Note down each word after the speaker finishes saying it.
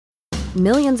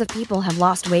Millions of people have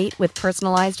lost weight with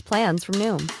personalized plans from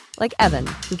Noom. Like Evan,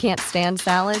 who can't stand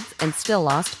salads and still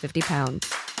lost 50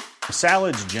 pounds.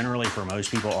 Salads generally for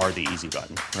most people are the easy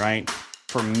button, right?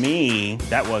 For me,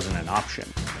 that wasn't an option.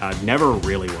 I never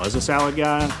really was a salad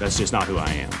guy. That's just not who I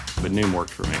am. But Noom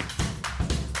worked for me.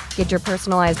 Get your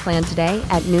personalized plan today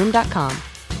at Noom.com.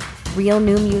 Real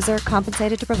Noom user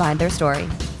compensated to provide their story.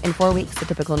 In 4 weeks, the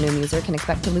typical Noom user can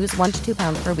expect to lose 1 to 2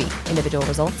 pounds per week. Individual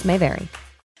results may vary.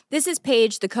 This is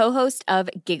Paige, the co-host of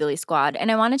Giggly Squad, and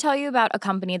I want to tell you about a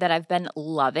company that I've been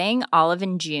loving, Olive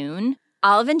and June.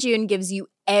 Olive and June gives you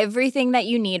everything that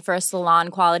you need for a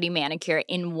salon-quality manicure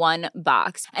in one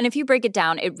box. And if you break it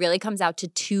down, it really comes out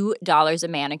to $2 a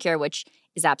manicure, which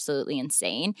is absolutely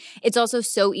insane. It's also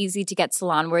so easy to get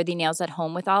salon-worthy nails at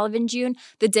home with Olive and June.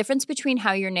 The difference between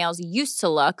how your nails used to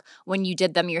look when you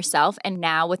did them yourself and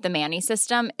now with the Mani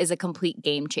system is a complete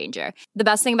game changer. The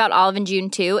best thing about Olive and June,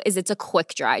 too, is it's a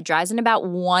quick dry. Dries in about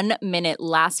 1 minute,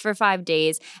 lasts for 5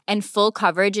 days, and full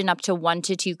coverage in up to 1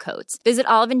 to 2 coats. Visit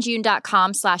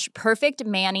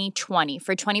oliveandjune.com/perfectmani20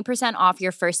 for 20% off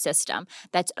your first system.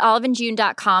 That's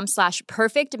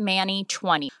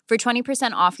oliveandjune.com/perfectmani20 for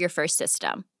 20% off your first system.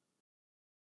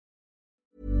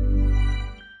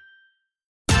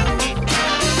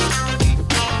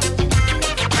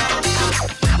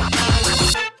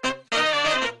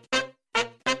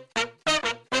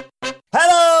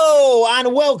 Hello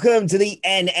and welcome to the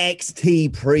NXT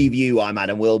preview. I'm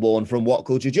Adam Wilborn from What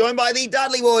Culture, joined by the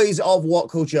Dudley Boys of What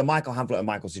Culture, Michael Hamflett and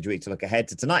Michael Sidgwick, to look ahead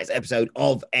to tonight's episode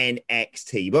of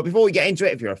NXT. But before we get into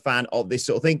it, if you're a fan of this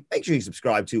sort of thing, make sure you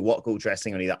subscribe to What Culture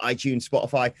Wrestling on either iTunes,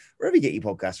 Spotify, wherever you get your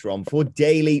podcasts from, for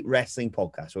daily wrestling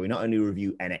podcasts where we not only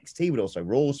review NXT, but also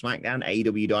Raw, SmackDown,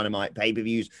 AEW Dynamite,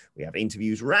 pay-per-views. We have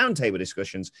interviews, roundtable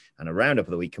discussions, and a roundup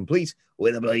of the week, complete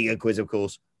with a bloody good quiz, of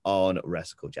course, on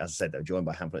Wrestle Culture. As I said, they're joined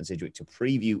by Hamflett and Sidgwick to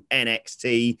preview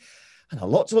NXT. And a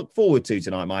lot to look forward to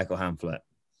tonight, Michael Hamflett.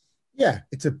 Yeah,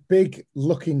 it's a big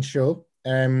looking show.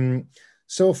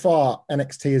 So far,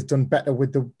 NXT has done better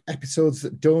with the episodes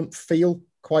that don't feel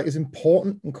quite as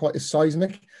important and quite as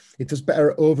seismic. It does better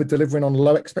at over-delivering on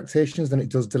low expectations than it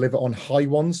does deliver on high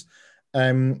ones.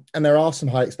 And there are some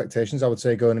high expectations, I would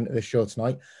say, going into this show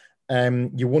tonight.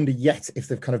 You wonder yet if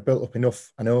they've kind of built up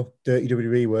enough, I know, dirty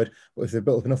WWE word, but if they've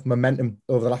built up enough momentum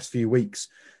over the last few weeks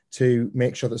to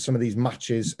make sure that some of these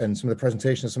matches and some of the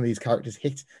presentation of some of these characters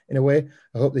hit in a way.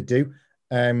 I hope they do.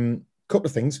 Couple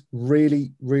of things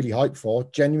really, really hyped for,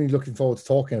 genuinely looking forward to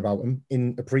talking about them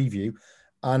in a preview.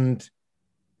 And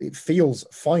it feels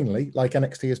finally like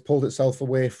NXT has pulled itself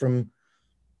away from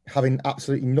having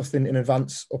absolutely nothing in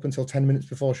advance up until 10 minutes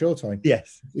before showtime.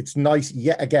 Yes. It's nice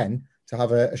yet again to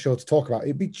have a show to talk about.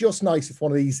 It'd be just nice if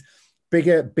one of these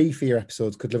bigger, beefier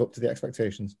episodes could live up to the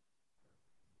expectations.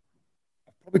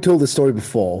 I've probably told this story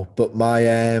before, but my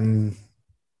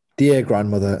dear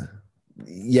grandmother,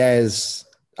 years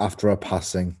after her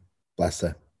passing, bless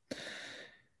her,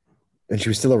 and she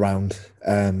was still around,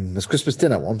 it was Christmas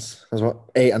dinner once. I was about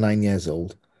 8 or 9 years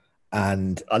old.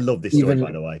 And I love this story,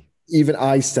 by the way. Even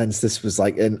I sensed this was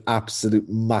like an absolute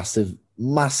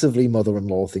massively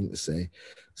mother-in-law thing to say.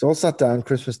 So I sat down,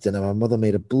 Christmas dinner. My mother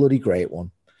made a bloody great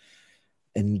one.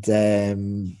 And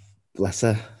bless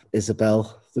her,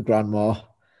 Isabel, the grandma,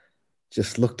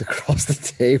 just looked across the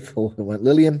table and went,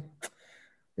 Lillian,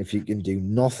 if you can do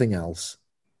nothing else,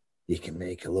 you can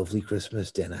make a lovely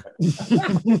Christmas dinner.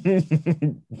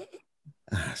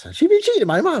 So she being cheeky to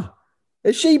my mum.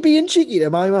 Is she being cheeky to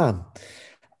my mum?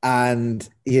 And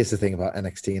here's the thing about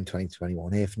NXT in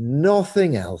 2021. If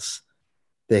nothing else,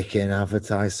 they can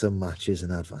advertise some matches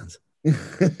in advance.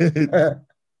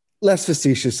 Less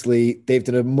facetiously, they've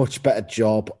done a much better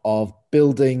job of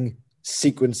building,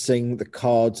 sequencing the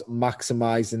cards,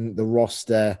 maximizing the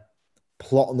roster,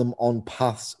 plotting them on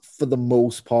paths for the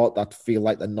most part that feel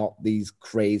like they're not these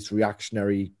crazed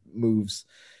reactionary moves.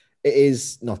 It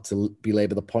is, not to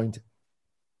belabor the point,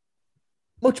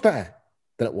 much better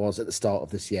than it was at the start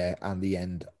of this year and the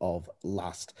end of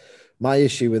last. My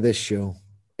issue with this show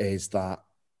is that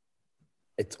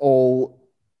it's all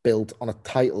built on a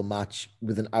title match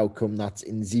with an outcome that's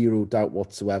in zero doubt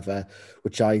whatsoever,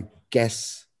 which I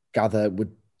gather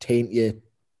would taint your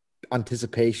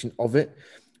anticipation of it,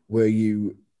 where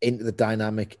you into the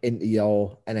dynamic, into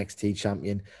your NXT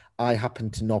champion. I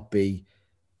happen to not be.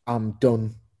 I'm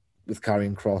done with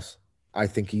Karrion Kross. I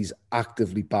think he's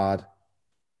actively bad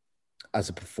as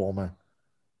a performer.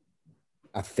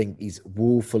 I think he's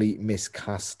woefully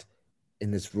miscast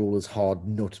in this role as hard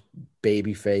nut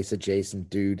babyface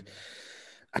adjacent dude.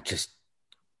 I just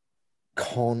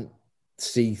can't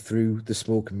see through the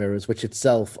smoke and mirrors, which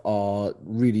itself are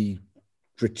really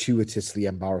gratuitously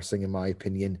embarrassing, in my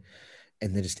opinion.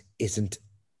 And there just isn't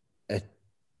a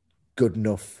good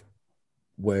enough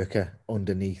worker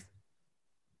underneath.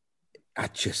 I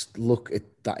just look at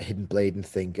that hidden blade and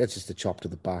think it's just a chop to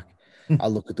the back. I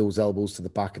look at those elbows to the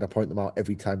back and I point them out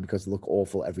every time because they look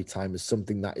awful every time as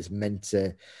something that is meant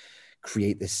to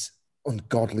create this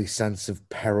ungodly sense of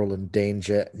peril and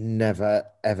danger. Never,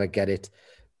 ever get it.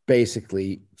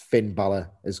 Basically, Finn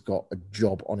Balor has got a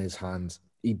job on his hands.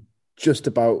 He just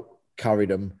about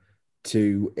carried him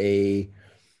to a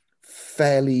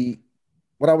fairly,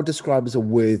 what I would describe as a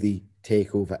worthy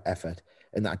takeover effort.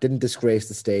 And that didn't disgrace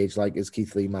the stage like his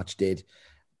Keith Lee match did.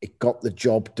 It got the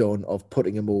job done of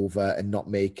putting him over and not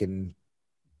making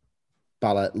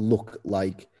Balor look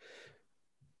like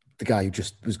the guy who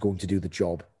just was going to do the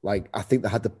job. Like, I think they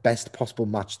had the best possible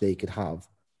match they could have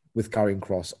with Karrion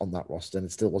Kross on that roster, and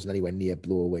it still wasn't anywhere near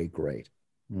blow away great.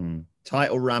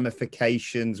 Title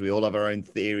ramifications. We all have our own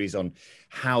theories on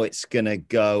how it's going to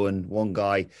go, and one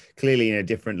guy clearly in a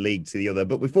different league to the other.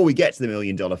 But before we get to the $1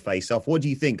 million face-off, what do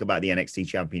you think about the NXT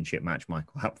Championship match,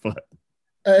 Michael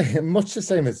Hamflett? Much the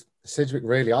same as Sidgwick,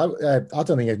 really. I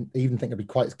don't even think I'd be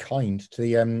quite as kind to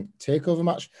the takeover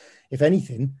match. If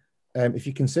anything, if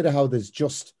you consider how there's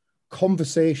just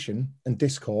conversation and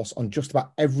discourse on just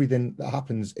about everything that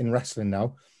happens in wrestling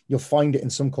now, you'll find it in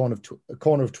some corner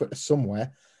of Twitter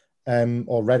somewhere,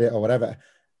 or Reddit or whatever.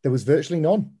 There was virtually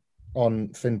none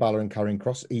on Finn Balor and Karrion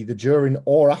Kross, either during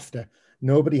or after.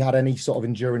 Nobody had any sort of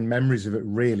enduring memories of it,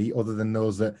 really, other than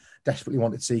those that desperately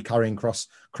wanted to see Karrion Kross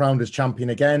crowned as champion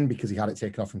again because he had it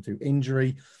taken off him through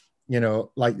injury. You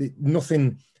know, like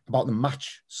nothing about the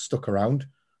match stuck around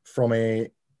from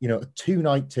a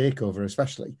two-night takeover,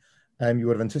 especially. You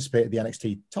would have anticipated the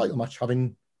NXT title match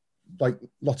having like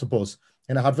lots of buzz,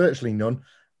 and it had virtually none.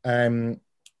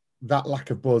 That lack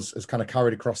of buzz has kind of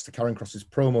carried across to Karrion Kross's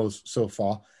promos so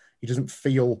far. He doesn't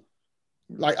feel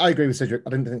like, I agree with Cedric. I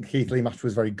didn't think the Keith Lee match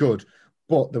was very good,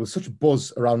 but there was such a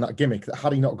buzz around that gimmick that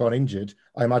had he not gone injured,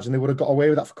 I imagine they would have got away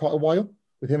with that for quite a while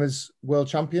with him as world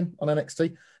champion on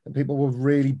NXT. And people were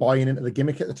really buying into the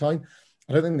gimmick at the time.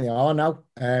 I don't think they are now.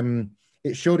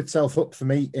 It showed itself up for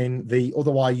me in the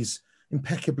otherwise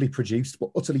impeccably produced but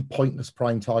utterly pointless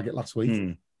Prime Target last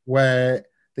week, where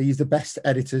they used the best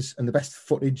editors and the best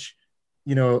footage,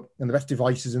 and the best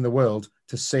devices in the world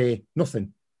to say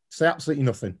nothing, say absolutely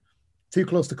nothing. Too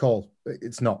close to call.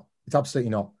 It's not. It's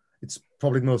absolutely not. It's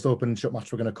probably the most open and shut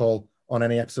match we're going to call on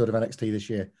any episode of NXT this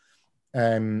year.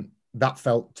 That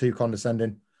felt too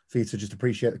condescending for you to just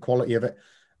appreciate the quality of it.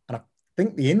 And I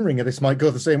think the in-ring of this might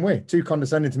go the same way. Too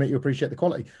condescending to make you appreciate the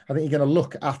quality. I think you're going to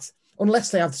look at,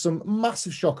 unless they have some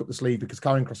massive shock up the sleeve because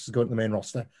Karrion Kross is going to the main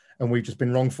roster and we've just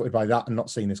been wrong-footed by that and not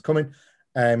seen this coming.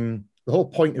 The whole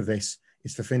point of this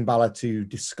is for Finn Balor to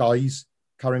disguise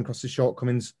Karrion Kross's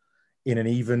shortcomings in an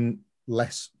even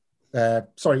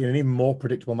more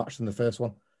predictable match than the first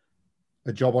one.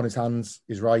 A job on his hands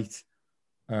is right.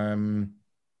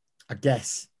 I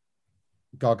guess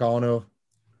Gargano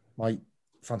might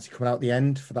fancy coming out the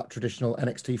end for that traditional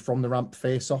NXT from the ramp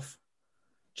face-off,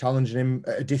 challenging him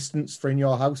at a distance for in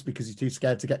your house because he's too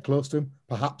scared to get close to him,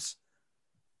 perhaps.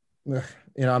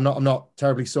 I'm not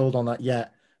terribly sold on that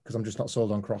yet because I'm just not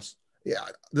sold on Kross. Yeah,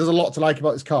 there's a lot to like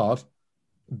about this card.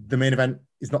 The main event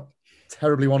is not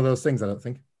terribly one of those things, I don't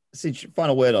think. So,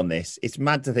 final word on this. It's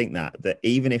mad to think that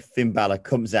even if Finn Balor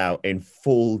comes out in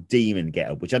full demon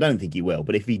getup, which I don't think he will,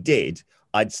 but if he did,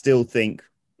 I still think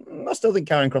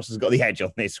Karrion Kross has got the edge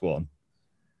on this one.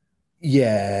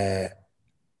 Yeah,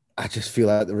 I just feel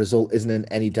like the result isn't in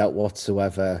any doubt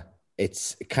whatsoever.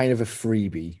 It's kind of a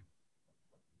freebie.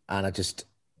 And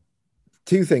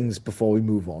two things before we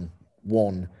move on.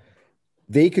 One,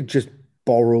 they could just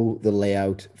borrow the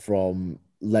layout from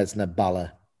Lesnar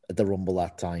Balor at the Rumble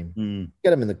that time.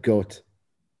 Get him in the gut.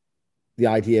 The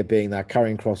idea being that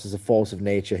Karrion Kross is a force of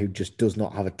nature who just does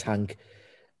not have a tank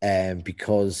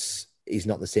because he's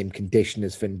not in the same condition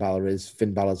as Finn Balor is.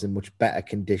 Finn Balor's in much better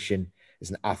condition as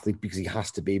an athlete because he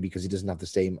has to be, because he doesn't have the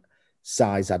same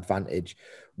size advantage.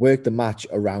 Work the match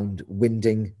around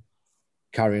winding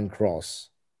Karrion Kross.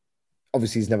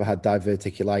 Obviously, he's never had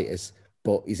diverticulitis,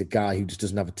 but he's a guy who just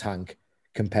doesn't have a tank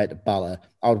compared to Balor.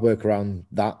 I would work around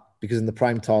that because in the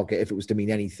Prime Target, if it was to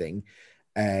mean anything,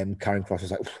 Karrion Kross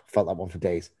was like, felt that one for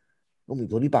days. Oh, my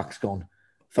bloody back's gone.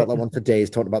 Felt that one for days,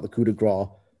 talking about the coup de grace.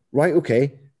 Right,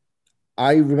 okay.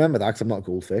 I remember that because I'm not a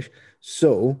goldfish.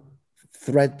 So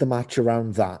thread the match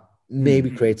around that.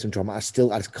 Maybe create some drama. I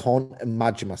just can't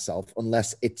imagine myself,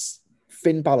 unless it's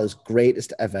Finn Balor's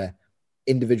greatest ever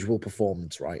individual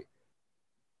performance, right?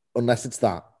 Unless it's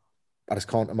that, I just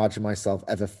can't imagine myself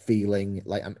ever feeling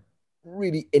like I'm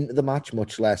really into the match,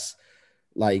 much less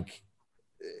like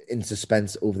in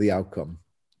suspense over the outcome.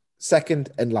 Second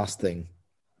and last thing,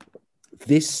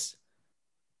 this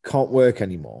can't work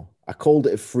anymore. I called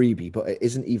it a freebie, but it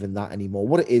isn't even that anymore.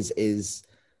 What it is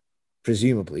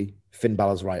presumably Finn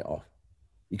Balor's write-off.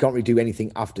 You can't really do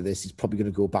anything after this. He's probably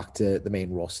going to go back to the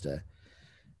main roster.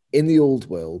 In the old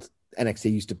world,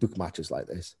 NXT used to book matches like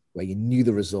this, where you knew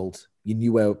the result, you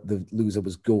knew where the loser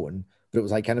was going, but it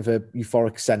was like kind of a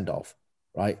euphoric send-off,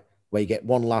 right? Where you get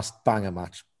one last banger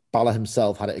match. Balor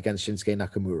himself had it against Shinsuke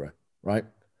Nakamura, right?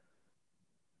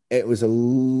 It was a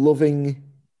loving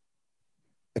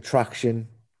attraction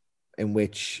in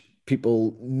which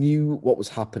people knew what was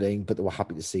happening, but they were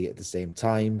happy to see it at the same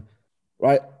time,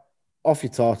 right? Off you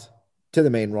tot to the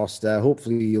main roster.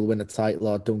 Hopefully you'll win a title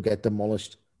or don't get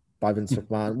demolished by Vince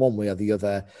McMahon one way or the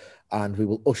other, and we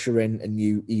will usher in a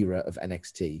new era of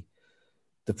NXT.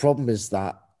 The problem is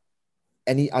that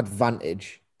any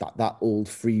advantage that that old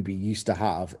freebie used to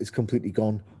have is completely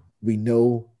gone. We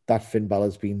know that Finn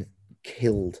Balor's been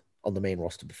killed on the main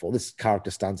roster before. This character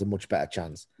stands a much better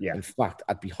chance. Yeah. In fact,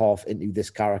 I'd be half into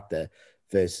this character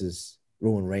versus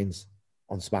Roman Reigns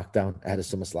on SmackDown ahead of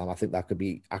SummerSlam. I think that could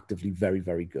be actively very,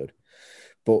 very good.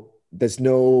 But there's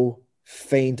no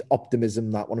faint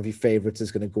optimism that one of your favorites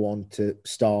is going to go on to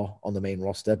star on the main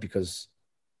roster because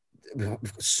we've got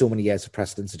so many years of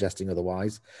precedent suggesting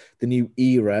otherwise. The new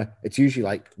era, it's usually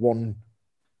like one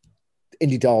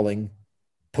indie darling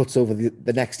puts over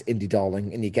the next indie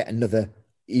darling and you get another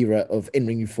era of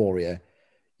in-ring euphoria.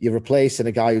 You're replacing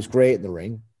a guy who's great in the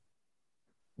ring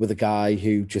with a guy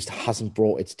who just hasn't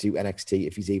brought it to NXT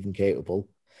if he's even capable.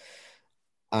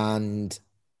 And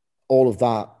all of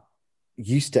that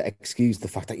used to excuse the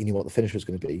fact that you knew what the finish was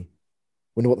going to be.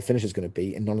 We know what the finish is going to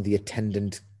be, and none of the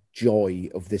attendant joy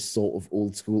of this sort of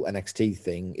old school NXT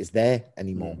thing is there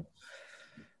anymore.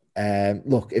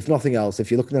 Look, if nothing else, if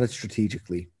you're looking at it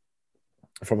strategically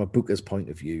from a booker's point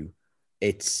of view,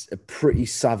 it's a pretty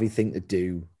savvy thing to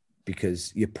do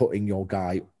because you're putting your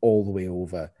guy all the way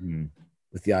over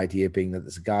with the idea being that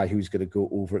there's a guy who's going to go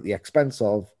over at the expense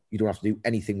of you don't have to do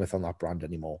anything with on that brand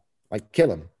anymore. Like,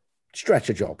 kill him, stretch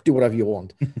a job, do whatever you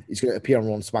want. He's going to appear on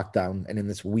Raw and SmackDown, and in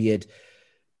this weird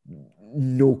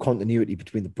no continuity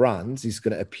between the brands, he's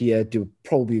going to appear, do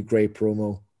probably a great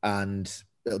promo, and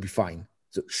it'll be fine.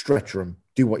 So stretch him,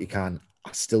 do what you can.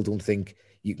 I still don't think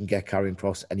you can get Karrion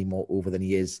Kross any more over than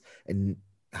he is. And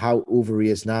how over he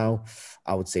is now,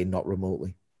 I would say not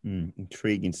remotely.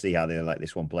 Intriguing to see how they let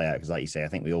this one play out, because like you say, I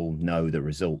think we all know the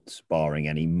results, barring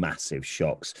any massive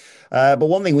shocks. But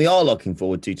one thing we are looking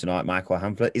forward to tonight, Michael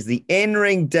Hamflett, is the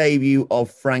in-ring debut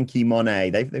of Frankie Monet.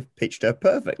 They've pitched her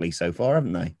perfectly so far,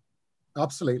 haven't they?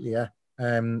 Absolutely, yeah.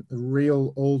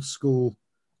 Real old school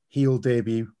heel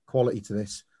debut quality to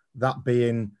this. That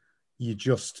being, you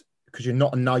just, because you're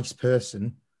not a nice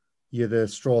person, you're the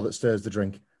straw that stirs the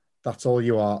drink. That's all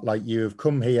you are. Like, you have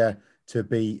come here to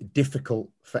be difficult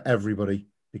for everybody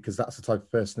because that's the type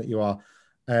of person that you are.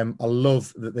 I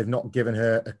love that they've not given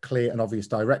her a clear and obvious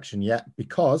direction yet,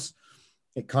 because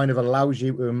it kind of allows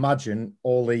you to imagine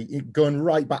all the, going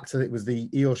right back to, it was the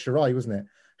Io Shirai, wasn't it?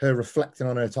 Her reflecting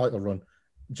on her title run,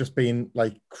 just being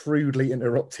like crudely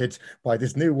interrupted by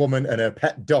this new woman and her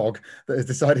pet dog that has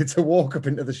decided to walk up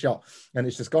into the shot. And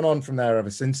it's just gone on from there ever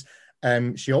since.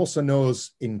 She also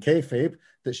knows in kayfabe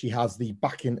that she has the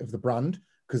backing of the brand,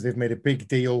 because they've made a big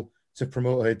deal to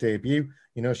promote her debut.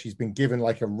 You know, she's been given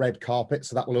like a red carpet,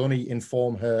 so that will only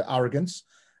inform her arrogance.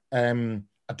 I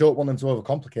don't want them to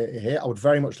overcomplicate it here. I would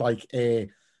very much like a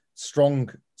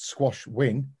strong squash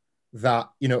win that,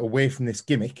 you know, away from this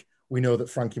gimmick, we know that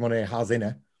Frankie Monet has in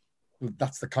her.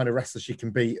 That's the kind of wrestler she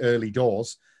can be early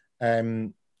doors. I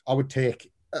would take,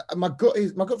 my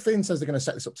gut feeling says they're going to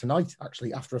set this up tonight,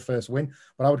 actually, after a first win,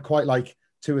 but I would quite like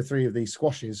 2 or 3 of these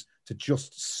squashes to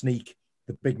just sneak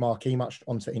the big marquee match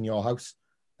onto In Your House.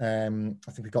 I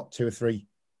think we've got 2 or 3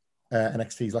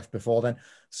 NXTs left before then.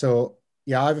 So,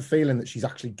 yeah, I have a feeling that she's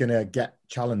actually going to get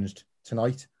challenged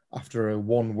tonight after a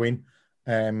 1 win.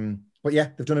 But yeah,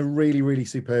 they've done a really, really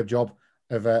superb job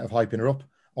of hyping her up.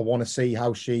 I want to see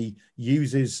how she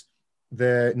uses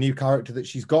the new character that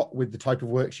she's got with the type of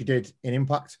work she did in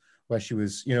Impact, where she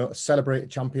was, you know, a celebrated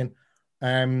champion.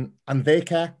 And they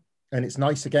care. And it's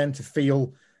nice again to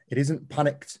feel it isn't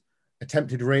panicked,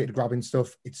 attempted rated grabbing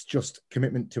stuff. It's just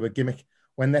commitment to a gimmick.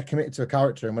 When they're committed to a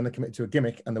character and when they're committed to a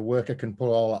gimmick and the worker can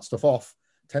pull all that stuff off,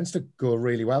 it tends to go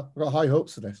really well. I've got high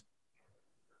hopes for this.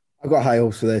 I've got high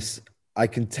hopes for this. I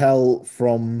can tell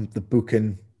from the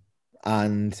booking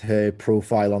and her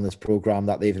profile on this program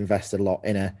that they've invested a lot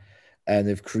in her, and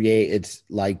they've created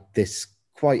like this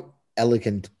quite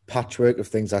elegant patchwork of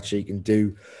things that she can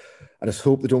do. I just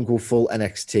hope they don't go full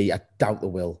NXT. I doubt they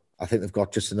will. I think they've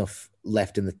got just enough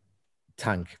left in the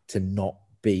tank to not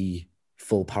be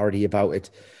full parody about it.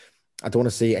 I don't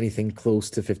want to see anything close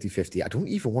to 50-50. I don't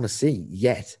even want to see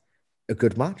yet a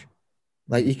good match.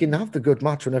 Like, you can have the good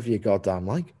match whenever you goddamn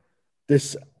like.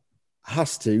 This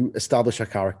has to establish a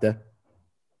character.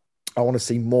 I want to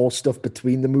see more stuff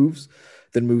between the moves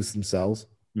than moves themselves.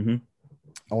 Mm-hmm.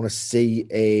 I want to see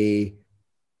a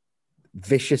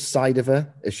vicious side of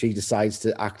her as she decides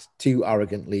to act too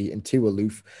arrogantly and too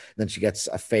aloof. And then she gets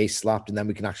a face slapped, and then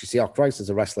we can actually see, oh, Christ, there's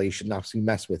a wrestler you shouldn't actually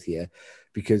mess with here,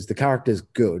 because the character's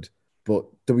good, but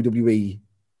WWE,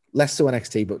 less so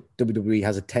NXT, but WWE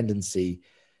has a tendency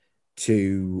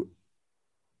to,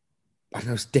 I don't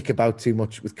know, stick about too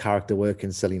much with character work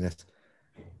and silliness.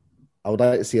 I would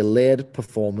like to see a layered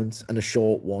performance and a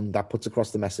short one that puts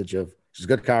across the message of she's a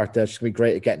good character, she's going to be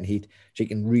great at getting heat, she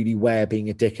can really wear being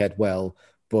a dickhead well,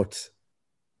 but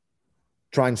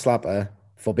try and slap her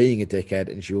for being a dickhead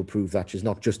and she will prove that she's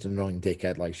not just an annoying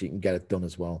dickhead, like she can get it done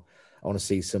as well. I want to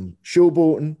see some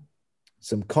showboating,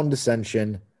 some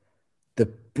condescension,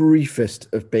 the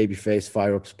briefest of babyface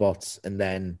fire-up spots, and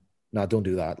then, no, don't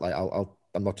do that. Like,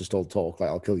 I'm not just all talk, like,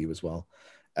 I'll kill you as well.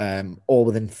 All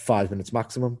within 5 minutes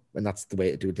maximum, and that's the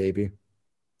way to do a debut.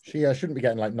 She shouldn't be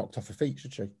getting like knocked off her feet,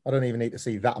 should she? I don't even need to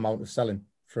see that amount of selling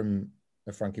from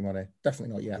a Frankie Monet.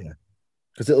 Definitely not yet.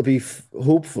 Because it'll be,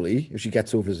 hopefully, if she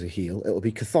gets over as a heel, it'll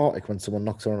be cathartic when someone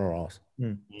knocks her on her ass.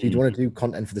 So you don't want to do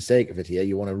content for the sake of it here.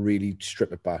 You want to really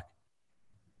strip it back.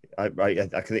 I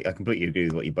completely agree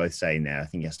with what you're both saying there. I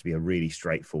think it has to be a really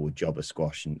straightforward job of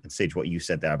squash. And Sid, what you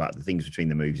said there about the things between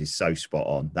the moves is so spot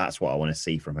on. That's what I want to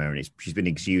see from her. And she's been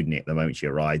exuding it the moment she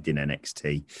arrived in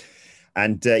NXT.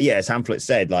 And as Hamflett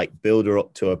said, like, build her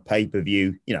up to a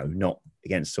pay-per-view, you know, not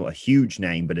against sort of a huge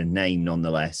name, but a name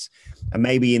nonetheless. And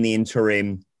maybe in the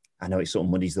interim, I know it sort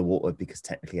of muddies the water because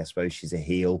technically I suppose she's a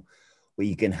heel, where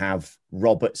you can have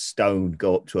Robert Stone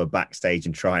go up to her backstage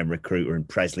and try and recruit her, and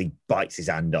Presley bites his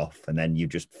hand off, and then you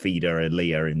just feed her a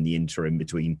Leah in the interim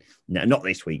between, not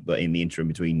this week, but in the interim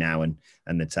between now and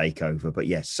the takeover. But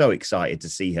yes, so excited to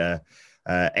see her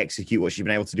execute what she's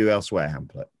been able to do elsewhere,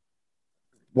 Hamflett.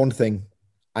 One thing,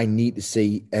 I need to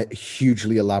see a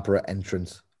hugely elaborate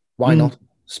entrance. Why not?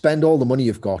 Spend all the money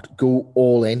you've got, go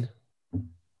all in.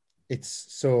 It's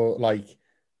so like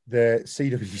the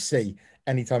CWC,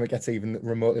 anytime it gets even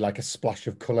remotely like a splash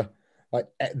of color, like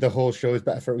the whole show is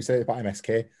better for it. We say it about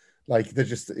MSK. Like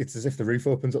it's as if the roof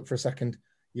opens up for a second.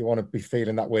 You want to be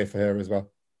feeling that way for her as well.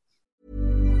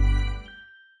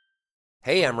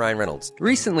 Hey, I'm Ryan Reynolds.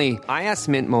 Recently, I asked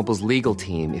Mint Mobile's legal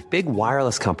team if big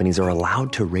wireless companies are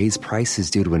allowed to raise prices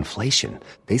due to inflation.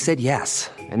 They said yes.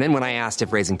 And then when I asked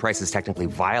if raising prices technically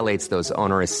violates those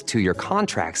onerous 2-year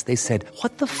contracts, they said,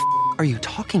 "What the f*** are you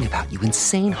talking about, you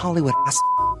insane Hollywood ass?"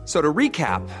 So to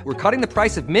recap, we're cutting the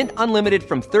price of Mint Unlimited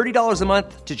from $30 a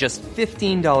month to just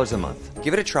 $15 a month.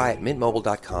 Give it a try at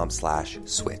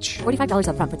mintmobile.com/switch. $45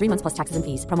 up front for 3 months plus taxes and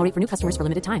fees. Promo rate for new customers for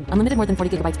limited time. Unlimited more than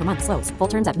 40 gigabytes per month. Slows full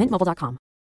terms at mintmobile.com.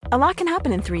 A lot can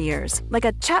happen in 3 years, like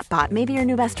a chatbot may be your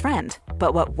new best friend.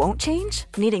 But what won't change?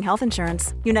 Needing health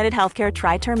insurance. United Healthcare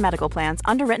Tri-Term Medical Plans,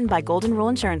 underwritten by Golden Rule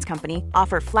Insurance Company,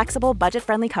 offer flexible,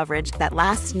 budget-friendly coverage that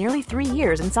lasts nearly 3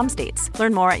 years in some states.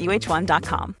 Learn more at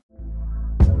uh1.com.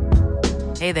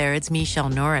 Hey there, it's Michelle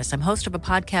Norris. I'm host of a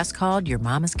podcast called Your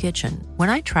Mama's Kitchen.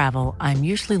 When I travel, I'm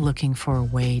usually looking for a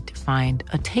way to find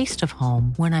a taste of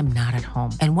home when I'm not at home.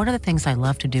 And one of the things I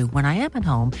love to do when I am at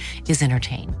home is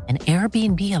entertain. And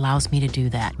Airbnb allows me to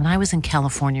do that. When I was in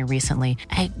California recently,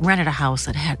 I rented a house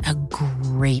that had a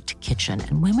great kitchen.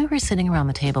 And when we were sitting around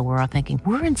the table, we're all thinking,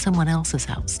 we're in someone else's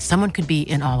house. Someone could be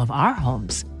in all of our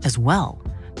homes as well.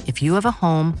 If you have a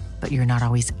home, but you're not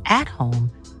always at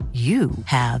home, you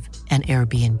have an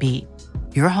Airbnb.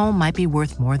 Your home might be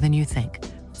worth more than you think.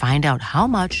 Find out how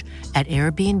much at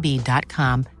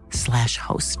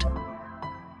airbnb.com/host.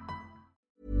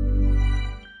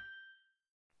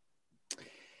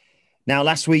 Now,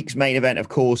 last week's main event, of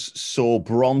course, saw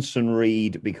Bronson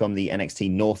Reed become the NXT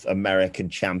North American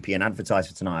champion. Advertised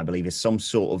for tonight, I believe, is some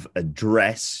sort of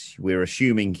address. We're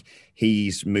assuming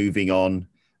he's moving on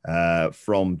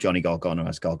from Johnny Gargano,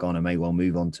 as Gargano may well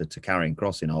move on to Karrion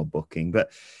Kross in our booking.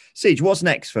 But Siege, what's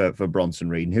next for Bronson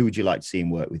Reed, and who would you like to see him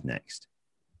work with next?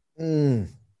 I'm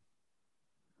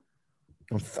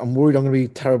worried I'm going to be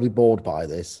terribly bored by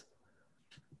this.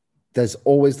 There's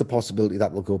always the possibility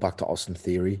that we'll go back to Austin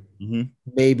Theory. Mm-hmm.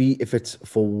 Maybe if it's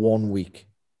for 1 week,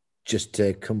 just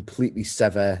to completely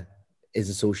sever his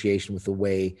association with the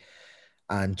way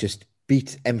and just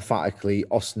beat emphatically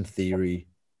Austin Theory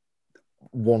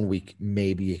 1 week,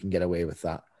 maybe you can get away with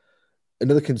that.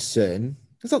 another concern.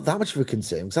 It's not that much of a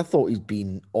concern because I thought he'd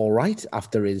been all right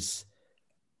after his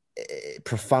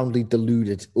profoundly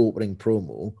deluded opening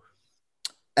promo.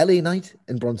 LA Knight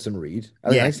and Bronson Reed.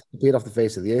 LA Knight appeared off the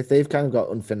face of the earth. They've kind of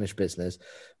got unfinished business.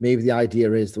 Maybe the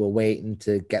idea is they were waiting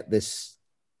to get this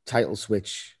title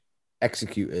switch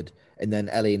executed, and then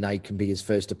LA Knight can be his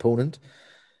first opponent.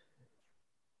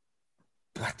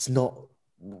 That's not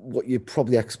what you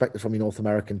probably expected from your North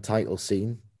American title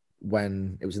scene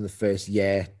when it was in the first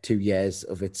year, 2 years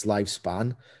of its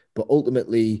lifespan. But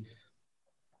ultimately,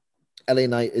 LA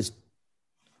Knight is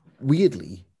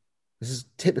weirdly, this is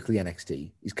typically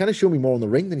NXT. He's kind of shown me more on the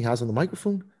ring than he has on the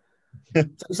microphone.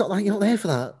 It's not like you're not there for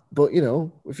that. But, you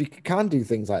know, if you can do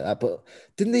things like that. But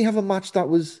didn't they have a match that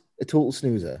was a total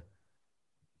snoozer?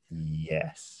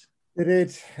 Yes. They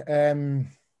did. They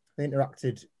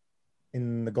interacted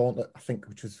in the gauntlet, I think,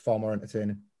 which was far more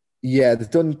entertaining. Yeah, they've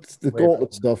done the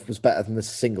gauntlet stuff was better than the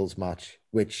singles match,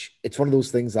 which it's one of those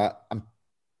things that I'm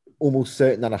almost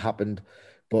certain that it happened.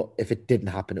 But if it didn't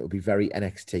happen, it would be very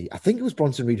NXT. I think it was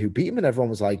Bronson Reed who beat him, and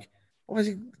everyone was like, why is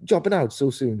he jobbing out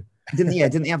so soon? Didn't he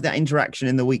have that interaction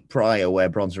in the week prior where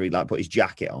Bronson Reed like put his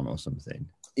jacket on or something?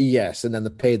 Yes, and then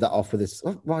they paid that off with this.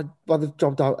 Why they've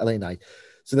jobbed out LA Knight?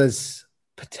 So there's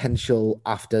potential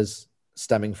afters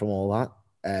stemming from all that.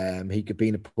 He could be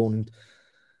an opponent.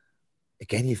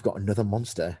 Again, you've got another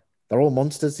monster. They're all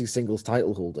monsters, these singles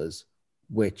title holders,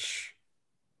 which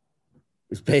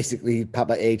was basically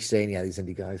Papa H saying, yeah, these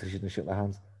indie guys, they shouldn't have shook their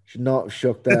hands. Should not have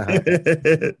shook their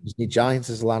hands. Disney Giants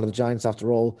is the land of the Giants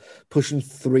after all. Pushing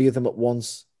 3 of them at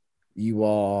once, you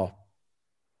are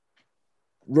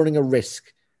running a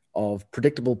risk of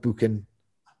predictable booking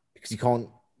because you can't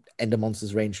end a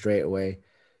monster's reign straight away.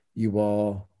 You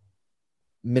are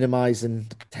minimizing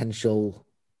the potential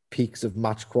peaks of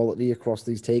match quality across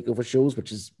these takeover shows,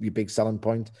 which is your big selling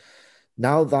point.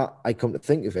 Now that I come to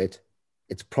think of it,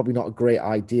 it's probably not a great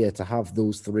idea to have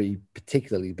those 3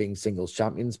 particularly being singles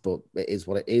champions, but it is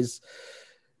what it is.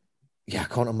 Yeah,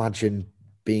 I can't imagine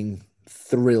being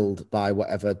thrilled by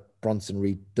whatever Bronson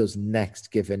Reed does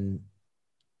next, given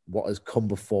what has come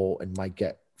before and might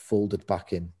get folded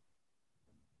back in.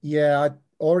 Yeah, I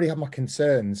already had my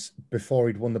concerns before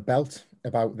he'd won the belt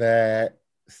about their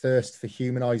thirst for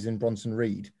humanizing Bronson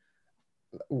Reed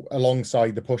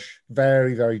alongside the push.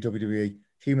 Very, very WWE.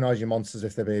 Humanize your monsters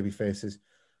if they're baby faces.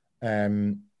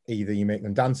 Either you make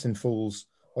them dancing fools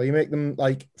or you make them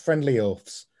like friendly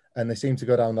oafs. And they seem to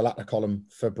go down the latter column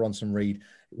for Bronson Reed.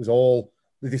 It was all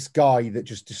this guy that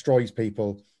just destroys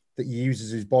people, that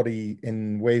uses his body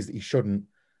in ways that he shouldn't.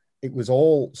 It was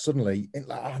all suddenly,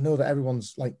 I know that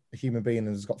everyone's like a human being and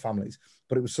has got families,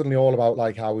 but it was suddenly all about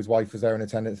like how his wife was there in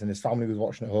attendance and his family was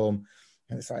watching at home.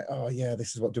 And it's like, oh yeah,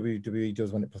 this is what WWE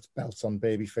does when it puts belts on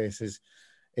baby faces.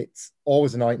 It's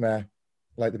always a nightmare.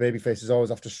 Like the baby faces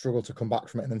always have to struggle to come back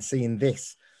from it. And then seeing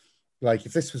this, like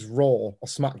if this was Raw or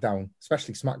SmackDown,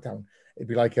 especially SmackDown, it'd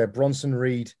be like a Bronson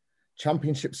Reed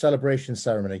championship celebration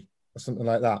ceremony or something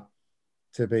like that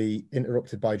to be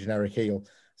interrupted by generic heel.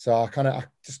 So I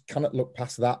just cannot look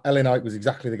past that. LA Knight was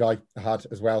exactly the guy I had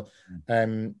as well.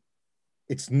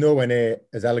 It's nowhere near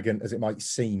as elegant as it might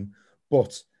seem,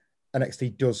 but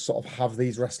NXT does sort of have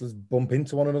these wrestlers bump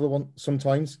into one another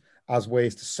sometimes as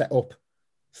ways to set up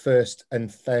first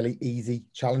and fairly easy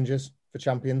challenges for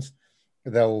champions.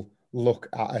 They'll look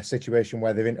at a situation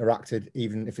where they've interacted,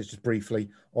 even if it's just briefly,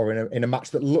 or in a match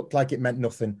that looked like it meant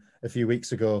nothing a few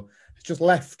weeks ago. It's just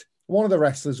left one of the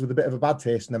wrestlers with a bit of a bad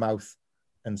taste in their mouth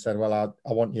and said, well,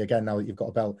 I want you again now that you've got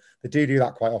a belt. They do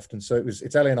that quite often. So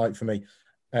it's LA Knight for me.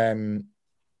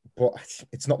 But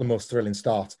it's not the most thrilling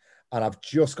start. And I've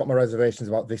just got my reservations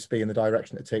about this being the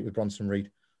direction to take with Bronson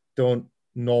Reed. Don't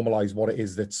normalize what it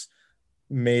is that's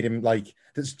made him like,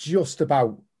 that's just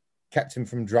about kept him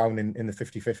from drowning in the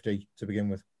 50-50 to begin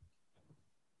with.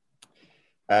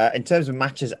 In terms of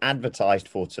matches advertised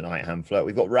for tonight, Hamflet,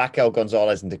 we've got Raquel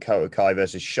Gonzalez and Dakota Kai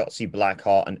versus Shotzi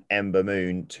Blackheart and Ember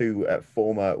Moon, 2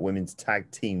 former women's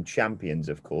tag team champions,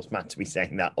 of course. Matt to be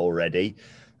saying that already.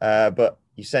 But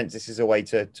you sense this is a way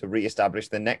to re-establish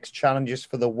the next challenges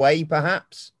for the way,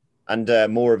 perhaps, and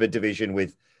more of a division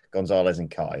with Gonzalez and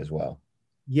Kai as well.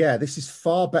 Yeah, this is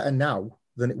far better now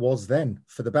than it was then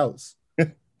for the belts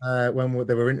when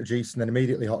they were introduced and then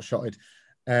immediately hot-shotted.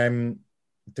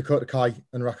 Dakota Kai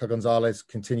and Raquel Gonzalez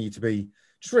continue to be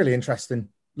just really interesting.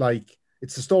 Like,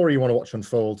 it's the story you want to watch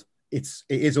unfold. It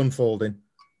is unfolding.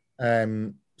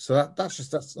 So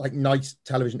that's like nice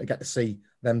television to get to see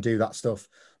them do that stuff.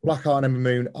 Blackheart and Ember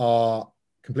Moon are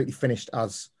completely finished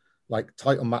as like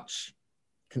title match,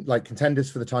 like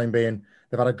contenders for the time being.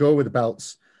 They've had a go with the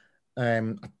belts.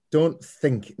 I don't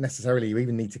think necessarily you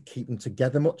even need to keep them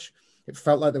together much. It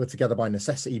felt like they were together by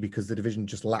necessity because the division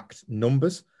just lacked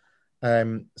numbers.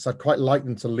 So I'd quite like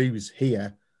them to lose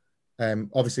here.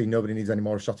 Obviously, nobody needs any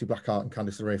more of Shotzi Blackheart and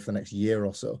Candice LeRae for the next year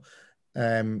or so.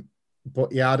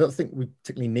 But yeah, I don't think we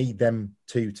particularly need them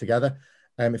two together.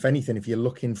 If anything, if you're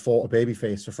looking for a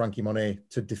babyface for Frankie Monet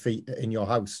to defeat in your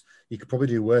house, you could probably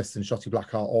do worse than Shotzi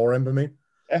Blackheart or Ember Moon.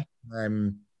 Yeah.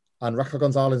 And Raquel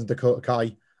Gonzalez and Dakota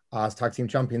Kai as tag team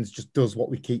champions just does what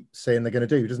we keep saying they're going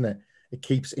to do, doesn't it? It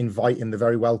keeps inviting the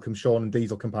very welcome Shawn and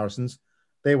Diesel comparisons.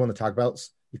 They won the tag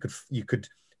belts. You could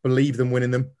believe them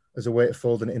winning them as a way of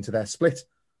folding it into their split.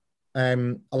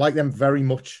 I like them very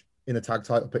much in the tag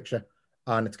title picture,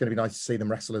 and it's going to be nice to see them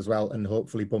wrestle as well and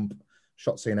hopefully bump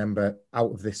Shotzi and Ember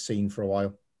out of this scene for a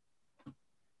while.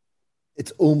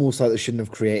 It's almost like they shouldn't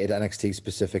have created NXT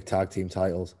specific tag team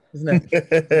titles, isn't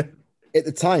it? At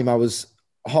the time, I was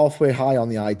halfway high on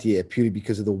the idea purely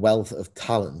because of the wealth of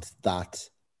talent that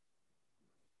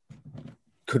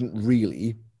couldn't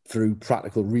really, through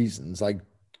practical reasons, like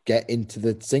get into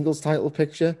the singles title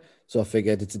picture. So I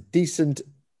figured it's a decent,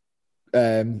 it's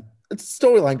a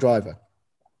storyline driver.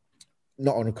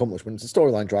 Not an accomplishment, it's a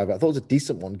storyline driver. I thought it was a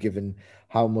decent one given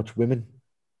how much women,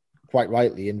 quite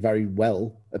rightly and very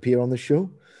well, appear on the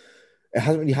show. It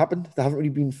hasn't really happened. There haven't really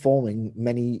been forming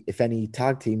many, if any,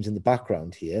 tag teams in the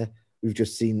background here. We've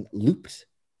just seen looped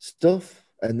stuff.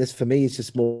 And this, for me, is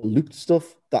just more looped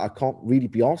stuff that I can't really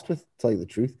be arsed with, to tell you the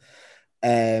truth.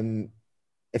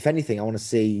 If anything, I want to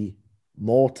see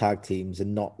more tag teams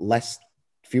and not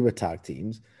fewer tag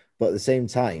teams. But at the same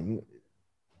time,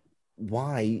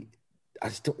 why? I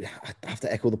have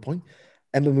to echo the point.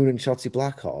 Ember Moon and Shotzi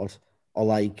Blackheart are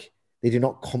like, they do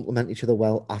not complement each other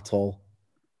well at all.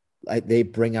 Like, they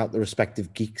bring out the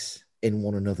respective geeks in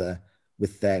one another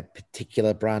with their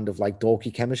particular brand of like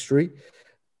dorky chemistry.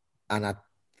 And I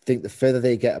think the further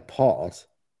they get apart,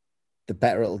 the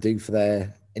better it'll do for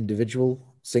their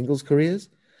individual singles careers.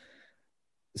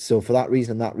 So for that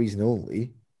reason and that reason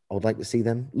only, I would like to see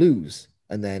them lose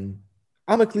and then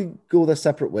amicably go their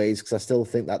separate ways, because I still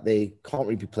think that they can't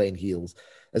really be playing heels.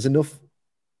 There's enough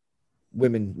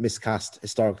women miscast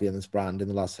historically in this brand in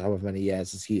the last however many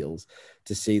years as heels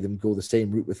to see them go the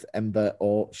same route with Ember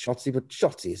or Shotzi, but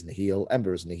Shotzi isn't a heel,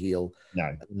 Ember isn't a heel.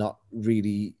 No. Not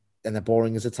really, and they're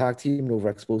boring as a tag team and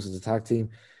overexposed as a tag team.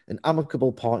 An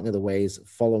amicable parting of the ways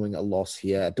following a loss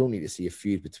here. I don't need to see a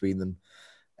feud between them.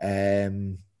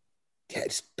 Yeah,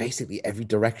 it's basically every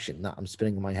direction that I'm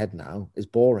spinning in my head now is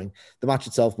boring. The match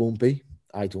itself won't be,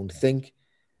 I don't think.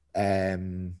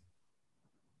 But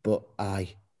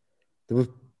they were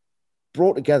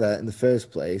brought together in the first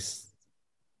place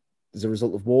as a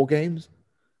result of war games.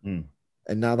 And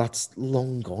now that's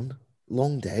long gone,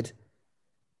 long dead.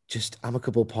 Just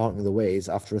amicable parting of the ways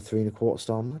after a 3 1/4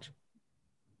 star match.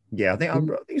 Yeah, I think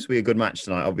this will be a good match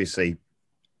tonight, obviously,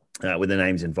 with the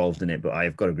names involved in it. But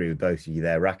I've got to agree with both of you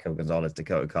there. Raquel Gonzalez,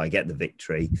 Dakota Kai get the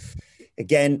victory.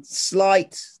 Again,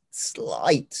 slight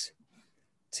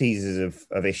teasers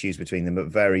of issues between them, but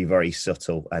very, very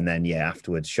subtle. And then, yeah,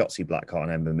 afterwards, Shotzi Blackheart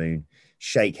and Ember Moon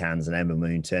shake hands, and Ember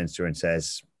Moon turns to her and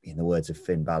says, in the words of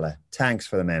Finn Balor, "Thanks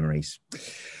for the memories."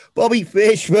 Bobby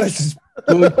Fish versus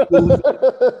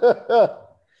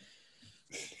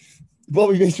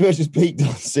Bobby Fish versus Pete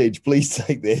Dunne. Please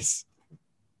take this.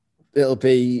 It'll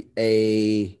be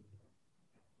I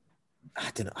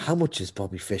don't know, how much has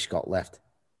Bobby Fish got left?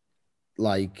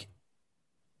 Like,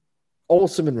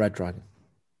 awesome in Red Dragon.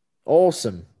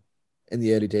 Awesome in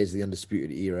the early days of the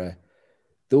Undisputed Era.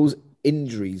 Those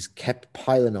injuries kept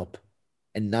piling up,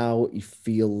 and now he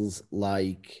feels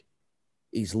like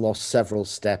he's lost several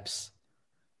steps.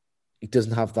 He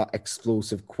doesn't have that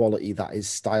explosive quality that his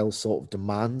style sort of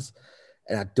demands,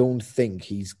 and I don't think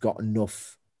he's got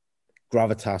enough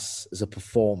gravitas as a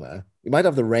performer. He might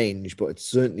have the range, but it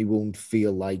certainly won't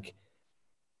feel like,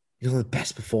 the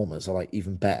best performers are like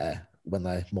even better when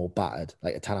they're more battered,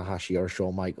 like a Tanahashi or a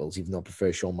Shawn Michaels, even though I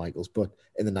prefer Shawn Michaels, but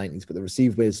in the 90s. But the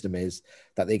received wisdom is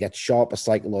that they get sharper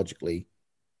psychologically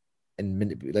and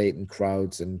manipulating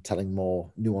crowds and telling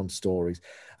more nuanced stories.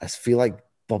 I just feel like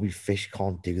Bobby Fish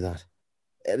can't do that,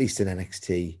 at least in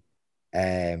NXT.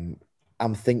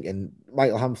 I'm thinking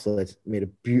Michael Hamflett made a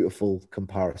beautiful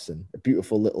comparison, a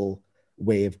beautiful little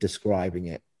way of describing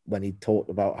it when he talked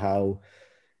about how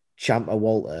Ciampa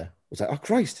Walter was like, "Oh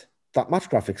Christ, that match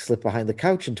graphic slipped behind the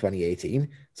couch in 2018.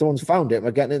 Someone's found it and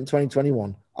we're getting it in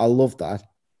 2021. I love that.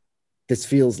 This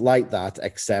feels like that,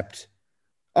 except,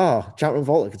 Ciampa and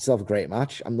Walter could still have a great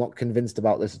match. I'm not convinced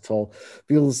about this at all.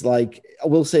 Feels like, I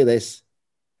will say this,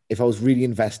 if I was really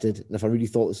invested and if I really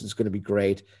thought this was going to be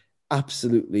great,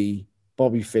 absolutely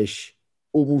Bobby Fish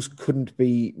almost couldn't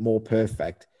be more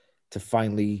perfect to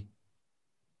finally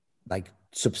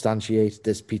substantiate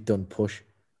this Pete Dunne push,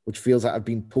 which feels like I've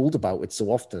been pulled about it so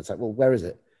often. It's like, well, where is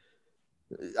it?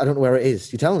 I don't know where it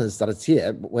is. You're telling us that it's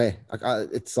here, but where?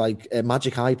 It's like a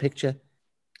magic eye picture.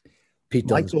 Pete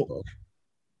Dunne's push.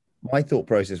 My thought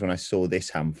process when I saw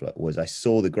this pamphlet was I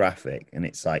saw the graphic and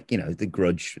it's like, the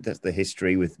grudge, that's the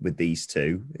history with these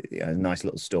two. A nice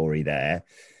little story there.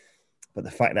 But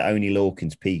the fact that Oney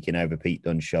Lorcan's peeking over Pete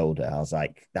Dunne's shoulder, I was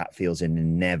like, that feels an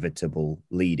inevitable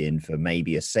lead-in for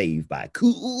maybe a save by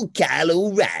Cool Kyle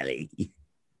O'Reilly.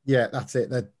 Yeah, that's it.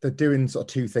 They're doing sort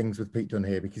of two things with Pete Dunne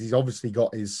here because he's obviously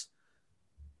got his,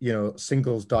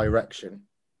 singles direction.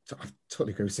 So I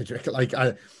totally agree with Cedric. Like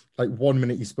 1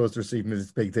 minute you're supposed to receive him as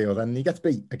this big deal, then he gets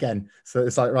beat again. So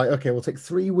it's like, right, okay, we'll take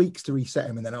 3 weeks to reset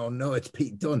him, and then, oh no, it's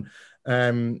Pete Dunne.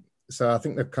 So I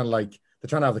think they're kind of like, they're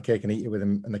trying to have the cake and eat it with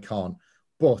him, and they can't.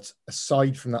 But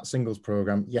aside from that singles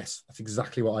program, yes, that's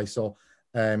exactly what I saw.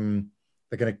 They're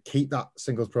going to keep that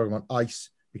singles program on ice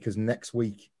because next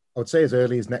week, I would say as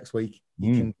early as next week,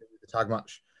 you can do the tag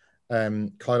match.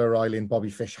 Kyle O'Reilly and Bobby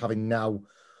Fish having now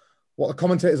what the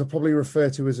commentators will probably refer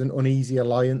to as an uneasy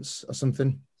alliance or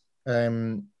something,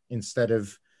 instead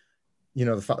of,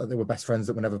 the fact that they were best friends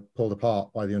that were never pulled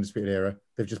apart by the Undisputed Era.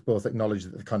 They've just both acknowledged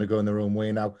that they're kind of going their own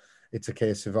way now. It's a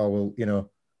case of, I'm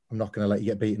not going to let you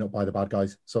get beaten up by the bad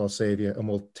guys, so I'll save you, and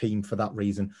we'll team for that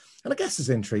reason. And I guess there's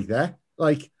intrigue there.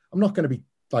 Like, I'm not going to be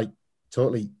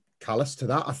totally callous to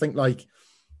that. I think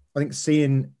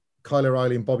seeing Kyle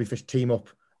O'Reilly and Bobby Fish team up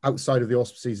outside of the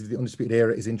auspices of the Undisputed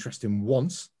Era is interesting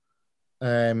once,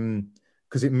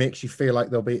 because it makes you feel like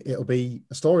it'll be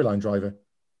a storyline driver.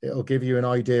 It'll give you an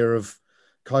idea of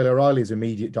Kyle O'Reilly's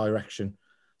immediate direction.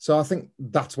 So I think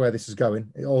that's where this is going.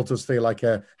 It all does feel like,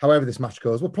 however this match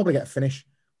goes, we'll probably get a finish.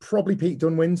 Probably Pete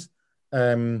Dunne wins,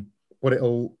 but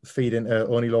it'll feed into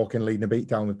Oney Lorcan leading a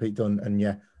beatdown with Pete Dunne,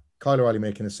 and Kyle O'Reilly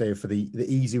making a save for the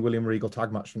easy William Regal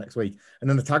tag match for next week. And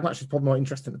then the tag match is probably more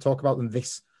interesting to talk about than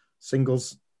this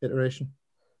singles iteration.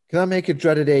 Can I make a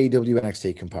dreaded AEW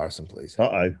NXT comparison, please?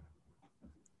 Uh-oh.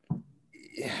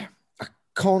 Yeah, I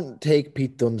can't take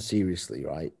Pete Dunne seriously,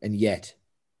 right? And yet,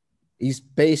 he's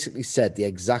basically said the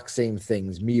exact same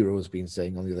things Miro's been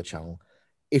saying on the other channel.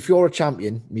 If you're a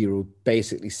champion, Miro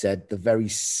basically said the very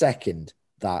second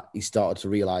that he started to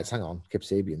realize, hang on, Kip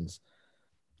Sabian's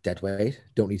dead weight,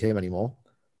 don't need him anymore.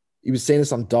 He was saying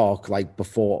this on Dark,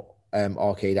 before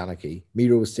Arcade Anarchy.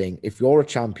 Miro was saying, if you're a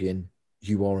champion,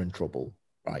 you are in trouble,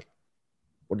 right?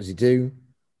 What does he do?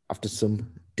 After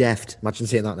some deft, imagine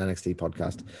saying that in an NXT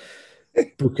podcast,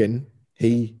 booking,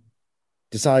 he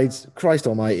decides, Christ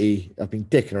almighty, I've been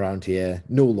dicking around here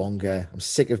no longer. I'm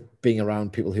sick of being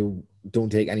around people who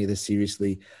don't take any of this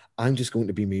seriously. I'm just going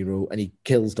to be Miro, and he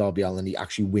kills Darby Allin. He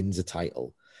actually wins a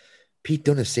title. Pete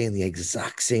Dunne is saying the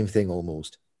exact same thing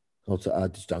almost. I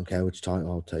just don't care which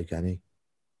title, I'll take any.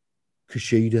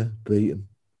 Kushida, beat him.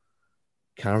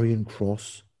 Karrion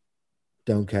Kross,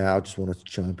 don't care, I just want a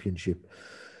championship.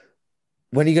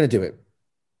 When are you going to do it?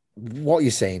 What are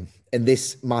you saying? And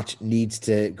this match needs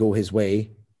to go his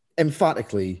way,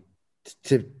 emphatically,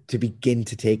 to begin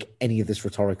to take any of this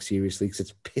rhetoric seriously, because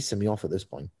it's pissing me off at this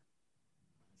point.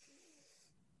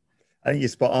 I think you're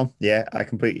spot on. Yeah, I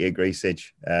completely agree,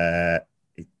 Sidge.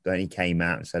 When he came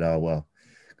out and said, oh, well,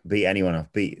 beat anyone,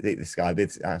 I've beat this guy. I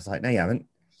was like, no, you haven't.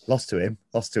 Lost to him.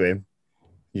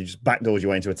 You just backdoored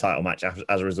your way into a title match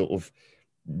as a result of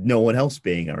no one else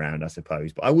being around, I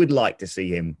suppose. But I would like to see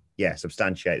him,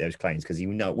 substantiate those claims, because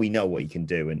we know what he can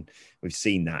do, and we've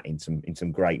seen that in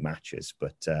some great matches.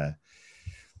 But I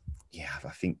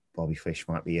think Bobby Fish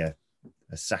might be a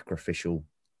sacrificial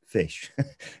fish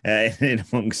in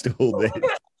amongst all this.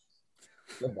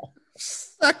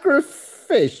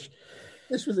 Sacrifish.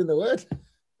 This was in the word.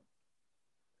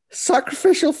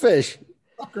 Sacrificial fish.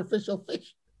 Sacrificial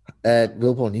fish.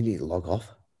 Wilborn, you need to log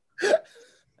off.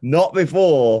 Not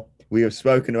before we have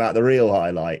spoken about the real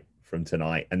highlight from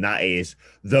tonight, and that is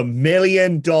the $1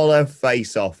 million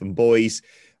face-off. And boys,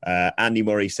 Andy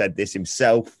Murray said this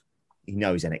himself. He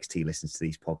knows NXT listens to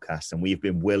these podcasts, and we've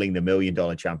been willing the $1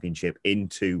 million championship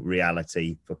into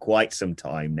reality for quite some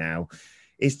time now.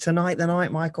 Is tonight the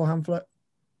night, Michael Hamflett?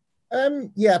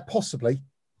 Yeah, possibly.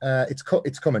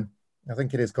 It's coming. I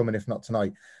think it is coming, if not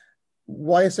tonight.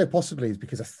 Why I say possibly is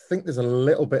because I think there's a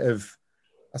little bit of,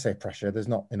 I say pressure. There's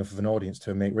not enough of an audience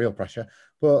to make real pressure,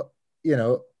 but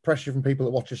pressure from people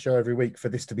that watch the show every week for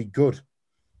this to be good.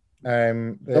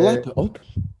 They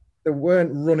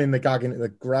weren't running the gag into the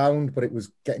ground, but it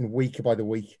was getting weaker by the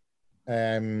week.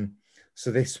 So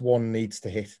this one needs to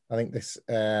hit. I think this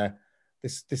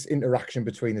this interaction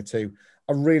between the two.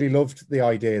 I really loved the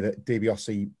idea that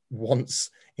DiBiase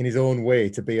wants, in his own way,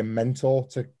 to be a mentor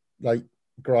to like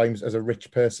Grimes as a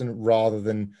rich person rather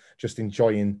than just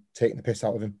enjoying taking the piss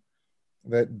out of him.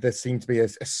 There seemed to be a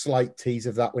slight tease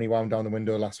of that when he wound down the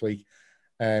window last week.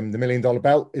 The $1 million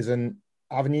belt is an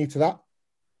avenue to that.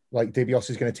 Like DiBiase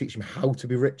is going to teach him how to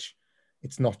be rich.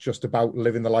 It's not just about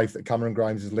living the life that Cameron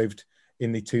Grimes has lived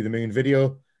in the To the Moon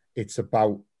video. It's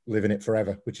about living it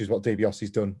forever, which is what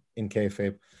DiBiase's done in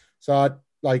kayfabe. So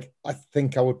I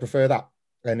think I would prefer that.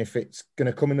 And if it's going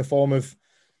to come in the form of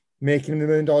making him the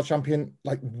 $1 million champion,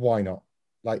 like, why not?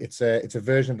 Like, it's a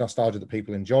version of nostalgia that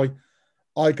people enjoy.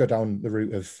 I'd go down the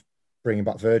route of bringing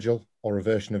back Virgil or a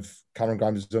version of Cameron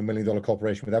Grimes' $1 million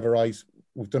corporation with Everrise.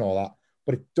 We've done all that.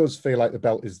 But it does feel like the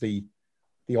belt is the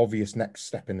obvious next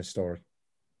step in the story.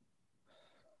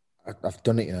 I've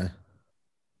done it, you know.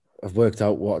 I've worked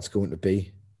out what it's going to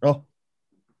be. Oh.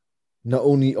 Not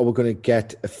only are we going to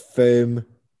get a firm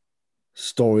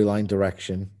storyline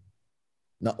direction,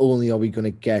 not only are we going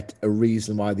to get a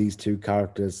reason why these two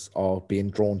characters are being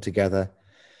drawn together,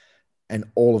 and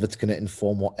all of it's going to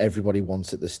inform what everybody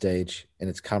wants at this stage, and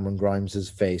it's Cameron Grimes'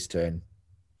 face turn.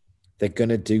 They're going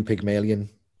to do Pygmalion,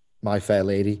 My Fair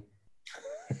Lady,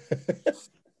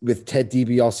 with Ted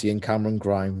DiBiase and Cameron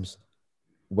Grimes,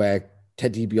 where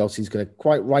Ted DiBiase is going to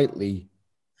quite rightly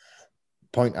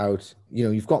point out, you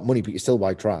know, you've got money, but you're still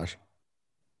white trash.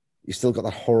 You've still got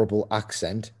that horrible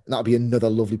accent. And that'll be another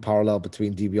lovely parallel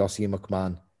between DiBiase and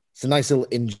McMahon. It's a nice little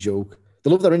in-joke.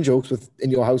 They love their in-jokes with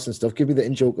In Your House and stuff. Give me the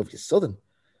in-joke of you're Southern.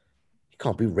 You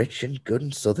can't be rich and good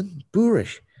and Southern.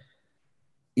 Boorish.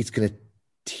 He's going to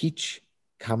teach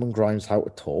Cameron Grimes how to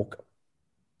talk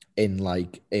in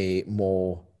like a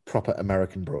more proper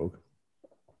American brogue.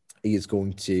 He is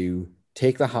going to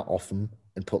take the hat off him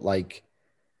and put like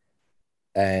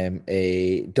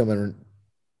a Dumb and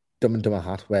Dumber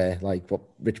hat where like what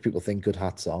rich people think good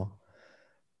hats are.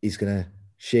 He's going to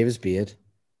shave his beard.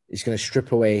 He's going to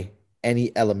strip away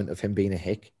any element of him being a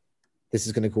hick. This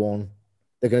is going to go on.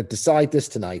 They're going to decide this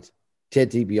tonight.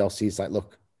 Ted DiBiase is like,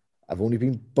 look, I've only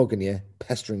been bugging you,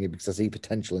 pestering you because I see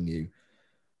potential in you.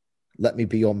 Let me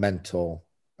be your mentor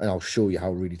and I'll show you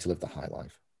how really to live the high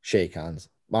life. Shake hands.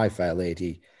 My Fair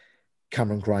Lady.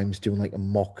 Cameron Grimes doing like a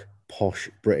mock posh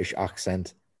British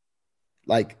accent.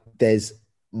 Like there's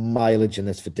mileage in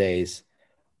this for days.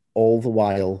 All the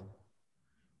while,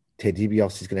 Ted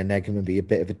DiBiase is going to neg him and be a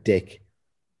bit of a dick.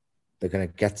 They're going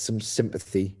to get some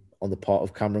sympathy on the part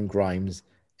of Cameron Grimes.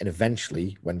 And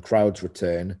eventually, when crowds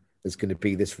return, there's going to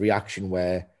be this reaction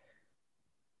where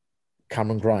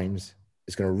Cameron Grimes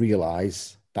is going to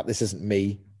realize that this isn't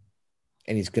me.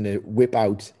 And he's going to whip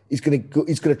out. He's going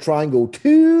to try and go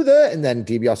to the, and then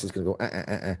DiBiase is going to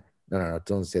go, No,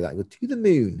 don't say that. Go to the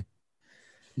moon.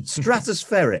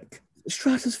 Stratospheric.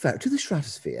 To the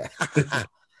stratosphere.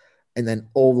 And then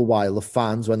all the while, the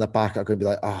fans, when they're back, are going to be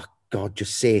like, oh, God,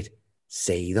 just say it.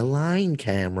 Say the line,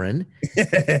 Cameron. And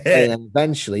then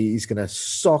eventually, he's going to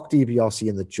sock DiBiase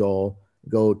in the jaw,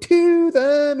 go to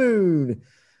the moon.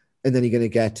 And then you're going to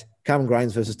get Cameron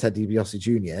Grimes versus Ted DiBiase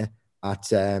Jr. at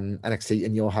NXT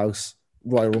In Your House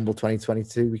Royal Rumble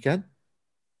 2022 weekend.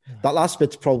 That last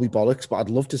bit's probably bollocks, but I'd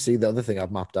love to see the other thing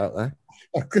I've mapped out there.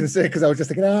 I was going to say, because I was just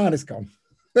thinking, it's gone.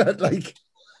 Like,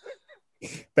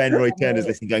 Ben Roy Turner's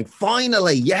listening, going,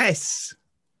 finally, yes.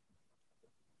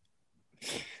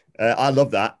 I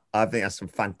love that. I think that's some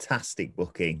fantastic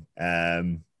booking. I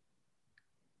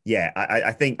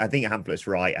think Hamlet's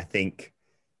right. I think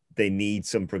they need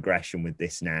some progression with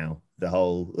this now. The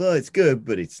whole, it's good,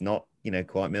 but it's not,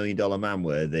 quite $1 million man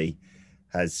worthy,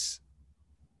 has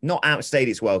not outstayed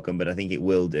its welcome, but I think it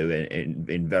will do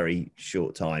in very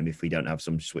short time if we don't have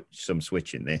some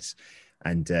switch in this.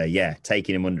 And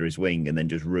taking him under his wing and then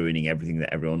just ruining everything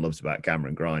that everyone loves about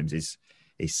Cameron Grimes is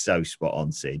so spot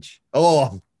on, Sidge. Oh,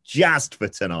 I'm jazzed for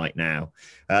tonight now.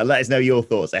 Let us know your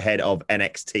thoughts ahead of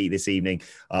NXT this evening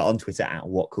on Twitter at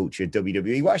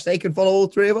WhatCultureWWE. Watch, they can follow all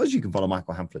three of us. You can follow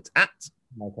Michael Hamflett at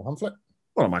Michael Hamflett.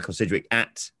 Follow Michael Sidgwick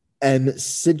at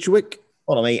Sidgwick.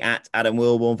 Follow me at Adam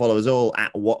Wilborn. Follow us all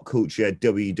at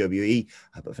WhatCultureWWE.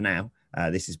 But for now,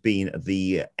 this has been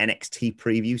the NXT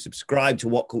preview. Subscribe to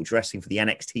What Culture Wrestling for the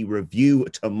NXT review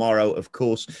tomorrow, of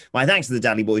course. My thanks to the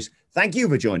Dudley Boys. Thank you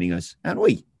for joining us, and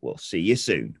we will see you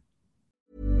soon.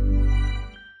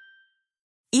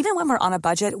 Even when we're on a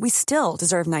budget, we still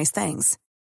deserve nice things.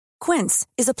 Quince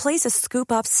is a place to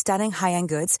scoop up stunning high-end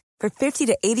goods for 50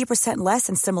 to 80% less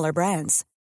than similar brands.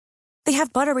 They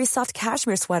have buttery soft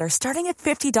cashmere sweaters starting at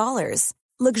 $50,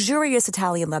 luxurious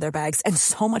Italian leather bags, and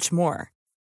so much more.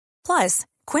 Plus,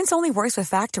 Quince only works with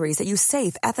factories that use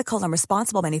safe, ethical, and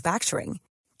responsible manufacturing.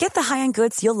 Get the high-end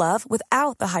goods you'll love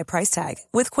without the high price tag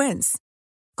with Quince.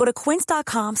 Go to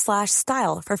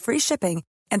quince.com/style for free shipping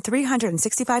and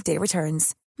 365-day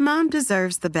returns. Mom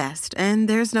deserves the best, and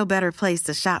there's no better place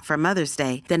to shop for Mother's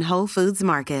Day than Whole Foods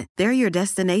Market. They're your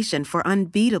destination for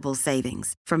unbeatable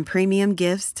savings, from premium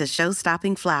gifts to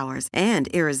show-stopping flowers and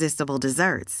irresistible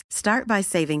desserts. Start by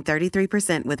saving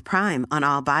 33% with Prime on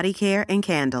all body care and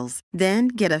candles. Then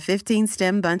get a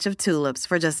 15-stem bunch of tulips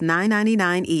for just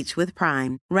 $9.99 each with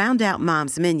Prime. Round out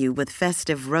Mom's menu with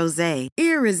festive rosé,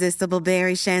 irresistible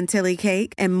berry chantilly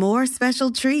cake, and more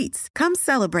special treats. Come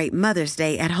celebrate Mother's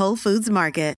Day at Whole Foods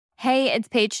Market. Hey, it's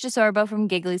Paige DeSorbo from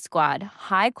Giggly Squad.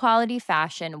 High quality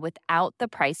fashion without the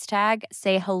price tag.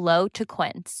 Say hello to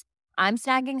Quince. I'm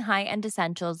snagging high-end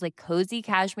essentials like cozy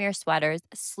cashmere sweaters,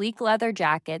 sleek leather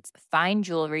jackets, fine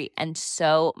jewelry, and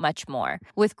so much more.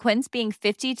 With Quince being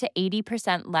 50 to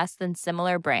 80% less than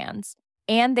similar brands.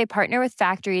 And they partner with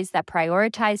factories that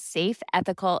prioritize safe,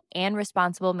 ethical, and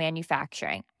responsible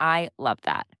manufacturing. I love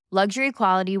that. Luxury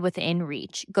quality within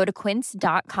reach. Go to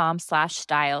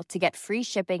quince.com/style to get free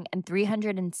shipping and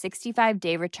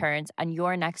 365-day returns on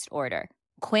your next order.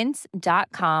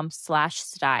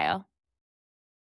 Quince.com/style.